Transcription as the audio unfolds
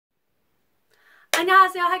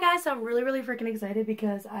안녕하세요. Hi guys. So I'm really freaking excited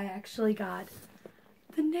because I actually got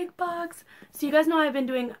the NickBox. So you guys know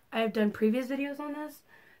I've done previous videos on this.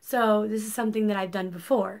 So this is something that I've done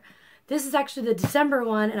before. This is actually the December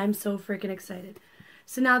one and I'm so freaking excited.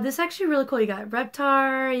 So now this is actually really cool. You got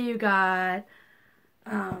Reptar, you got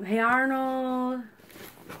Hey Arnold.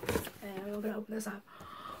 And we're gonna open this up.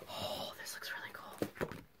 Oh, this looks really cool.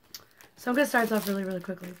 So I'm gonna start this off really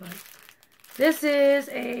quickly, but this is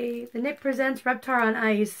the Nick Presents Reptar on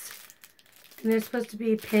Ice. And they're supposed to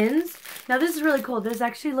be pins. Now this is really cool. This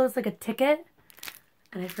actually looks like a ticket.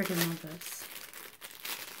 And I freaking love this.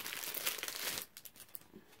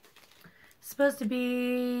 It's supposed to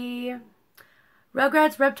be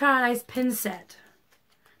Rugrats Reptar on Ice pin set.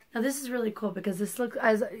 Now this is really cool because this looks,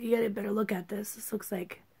 you gotta better look at this. This looks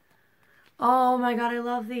like, oh my god, I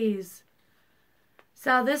love these.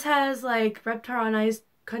 So this has like Reptar on Ice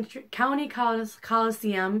County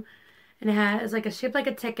Coliseum, and it has like shaped like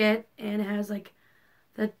a ticket, and it has like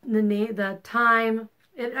the name, the time.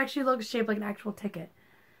 It actually looks shaped like an actual ticket.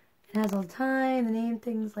 It has all the time, the name,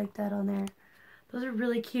 things like that on there. Those are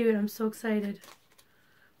really cute. I'm so excited.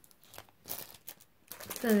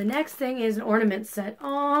 So the next thing is an ornament set.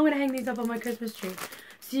 Oh, I'm gonna hang these up on my Christmas tree.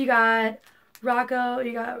 So you got Rocco.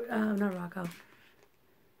 You got not Rocco.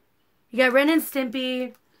 You got Ren and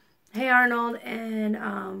Stimpy, Hey Arnold, and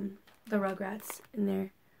the Rugrats in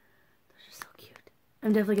there. Those are so cute.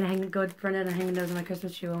 I'm definitely gonna go run out and hang those on my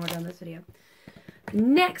Christmas tree when we're done this video. The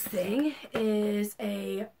next thing is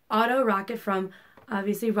a auto rocket from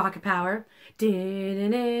obviously Rocket Power.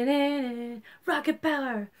 Rocket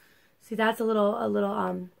Power. See, that's a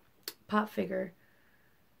little pop figure.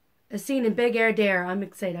 A scene in Big Air Dare. I'm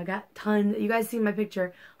excited. I got tons. You guys see my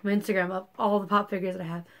picture on my Instagram of all the pop figures that I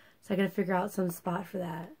have. So I gotta figure out some spot for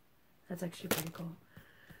that. That's actually pretty cool.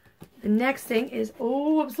 The next thing is,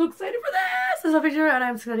 oh, I'm so excited for this! This is a picture and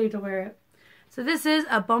I'm excited to wear it. So this is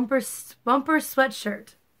a bumper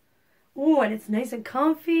sweatshirt. Oh, and it's nice and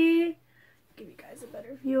comfy. Give you guys a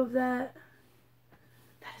better view of that.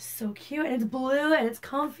 That is so cute. And it's blue and it's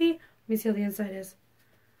comfy. Let me see how the inside is.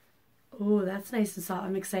 Oh, that's nice and soft.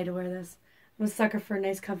 I'm excited to wear this. I'm a sucker for a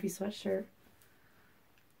nice comfy sweatshirt.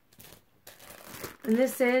 And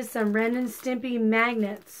this is some Ren and Stimpy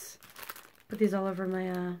magnets. Put these all over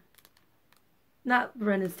my, not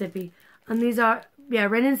Ren and Stimpy. These are, yeah,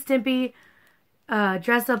 Ren and Stimpy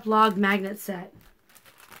dress up log magnet set.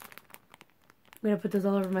 I'm going to put those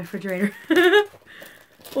all over my refrigerator.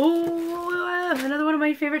 Oh, another one of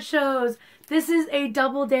my favorite shows. This is a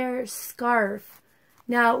Double Dare scarf.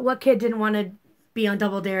 Now, what kid didn't want to be on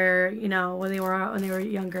Double Dare, you know, when they were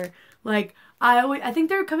younger? Like, I think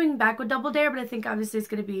they're coming back with Double Dare, but I think obviously it's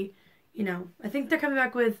gonna be, you know, I think they're coming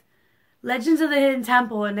back with Legends of the Hidden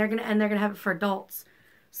Temple, and they're gonna have it for adults.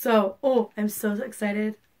 So, oh, I'm so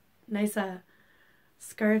excited. Nice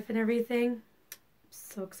scarf and everything. I'm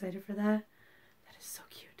so excited for that. That is so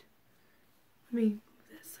cute. Let me move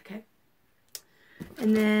this, okay.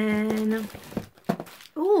 And then,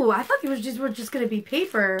 oh, I thought these were just gonna be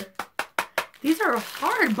paper. These are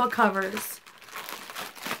hard book covers.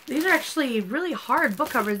 These are actually really hard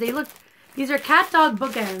book covers. These are cat dog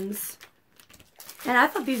bookends. And I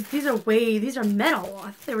thought these are metal.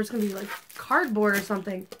 I thought they were just gonna be like cardboard or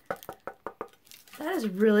something. That is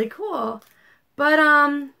really cool. But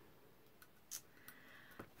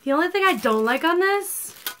the only thing I don't like on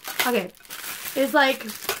this, okay, is like,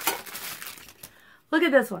 look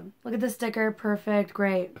at this one. Look at the sticker. Perfect.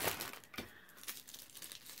 Great.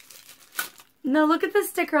 No, look at the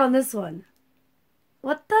sticker on this one.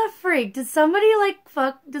 What the freak? Did somebody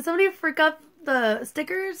did somebody freak up the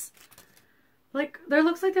stickers? Like, there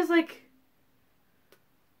looks like there's like,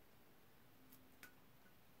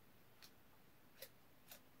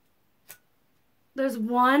 there's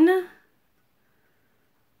one.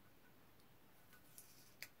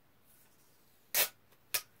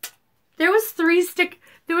 There was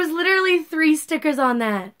literally 3 stickers on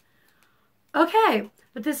that. Okay,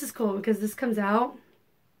 but this is cool because this comes out.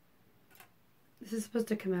 This is supposed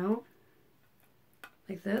to come out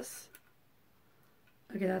like this.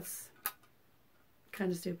 Okay, that's kind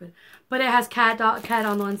of stupid. But it has cat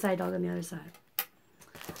on one side, dog on the other side.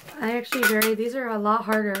 I actually these are a lot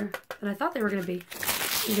harder than I thought they were going to be.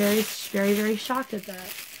 I'm very shocked at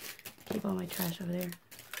that. Keep all my trash over there.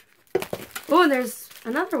 Oh, and there's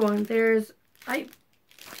another one. Didn't I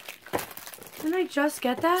just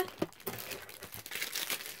get that?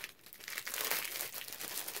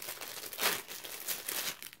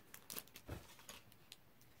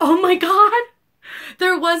 Oh my god!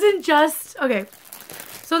 There wasn't just... Okay.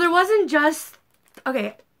 So there wasn't just...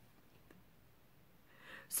 Okay.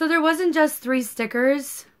 So there wasn't just 3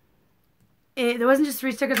 stickers. There wasn't just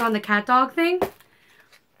 3 stickers on the cat dog thing.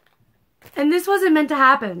 And this wasn't meant to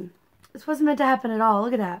happen. This wasn't meant to happen at all.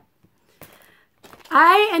 Look at that.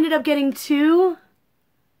 I ended up getting 2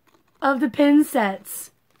 of the pin sets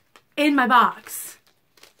in my box.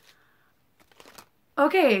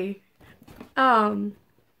 Okay. So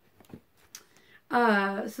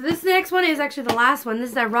this next one is actually the last one. This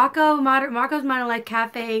is that Rocco's Modern Life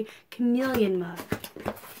Cafe Chameleon mug.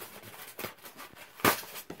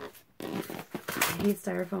 I hate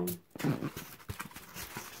styrofoam.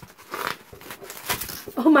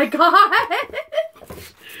 Oh my god!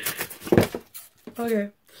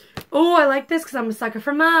 Okay. Oh, I like this because I'm a sucker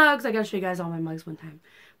for mugs. I gotta show you guys all my mugs one time.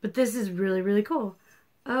 But this is really, really cool.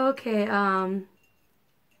 Okay,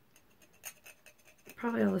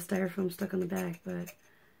 probably all the styrofoam stuck on the back, but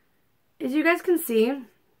as you guys can see,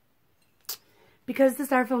 because the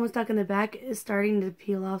styrofoam was stuck in the back, it's starting to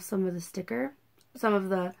peel off some of the sticker, some of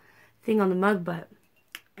the thing on the mug, but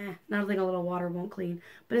nothing a little water won't clean.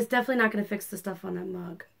 But it's definitely not going to fix the stuff on that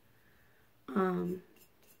mug.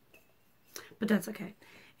 But that's okay.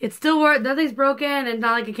 It's still worth, nothing's broken, and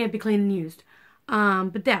not like it can't be cleaned and used.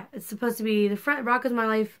 But yeah, it's supposed to be the front Rocco's My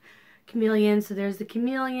Life Chameleon. So there's the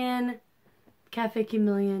chameleon, Cafe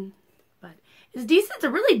Chameleon. But it's decent. It's a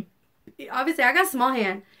really, obviously I got a small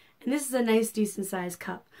hand, and this is a nice decent sized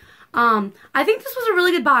cup. I think this was a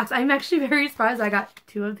really good box. I'm actually very surprised I got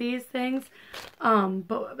 2 of these things.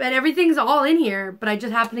 But everything's all in here, but I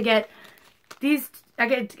just happened to get these.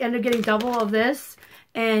 Ended up getting double of this,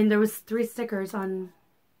 and there was 3 stickers on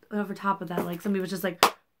over top of that. Like somebody was just like,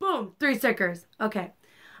 boom, 3 stickers. Okay.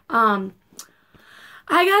 I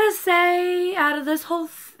gotta say, out of this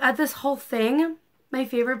whole thing, my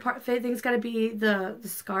favorite thing's gotta be the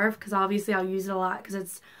scarf, because obviously I'll use it a lot,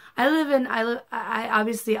 because I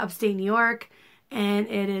obviously upstate New York, and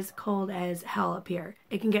it is cold as hell up here.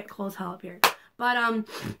 It can get cold as hell up here. But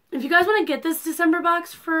if you guys want to get this December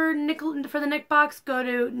box for the NickBox, go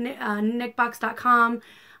to NickBox.com.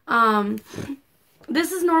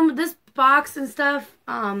 This is normal. This box and stuff.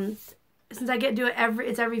 Since I do it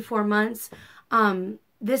it's every 4 months.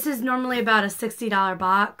 This is normally about a $60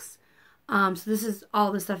 box. So this is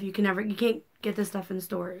all the stuff you can't get this stuff in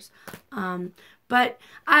stores. But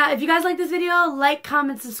if you guys like this video, like,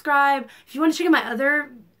 comment, subscribe. If you want to check out my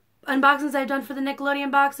other unboxings I've done for the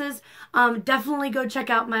Nickelodeon boxes, definitely go check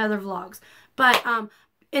out my other vlogs. But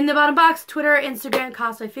in the bottom box, Twitter, Instagram,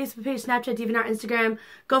 cosplay, Facebook page, Snapchat, DeviantArt, Instagram.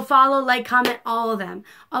 Go follow, like, comment, all of them.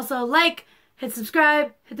 Also, like, hit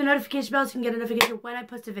subscribe, hit the notification bell so you can get a notification when I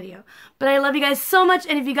post a video. But I love you guys so much,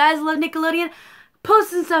 and if you guys love Nickelodeon,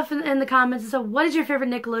 post some stuff in the comments. So what is your favorite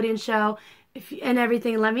Nickelodeon show and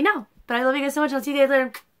everything, and let me know. But I love you guys so much. I'll see you guys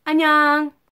later. Annyeong!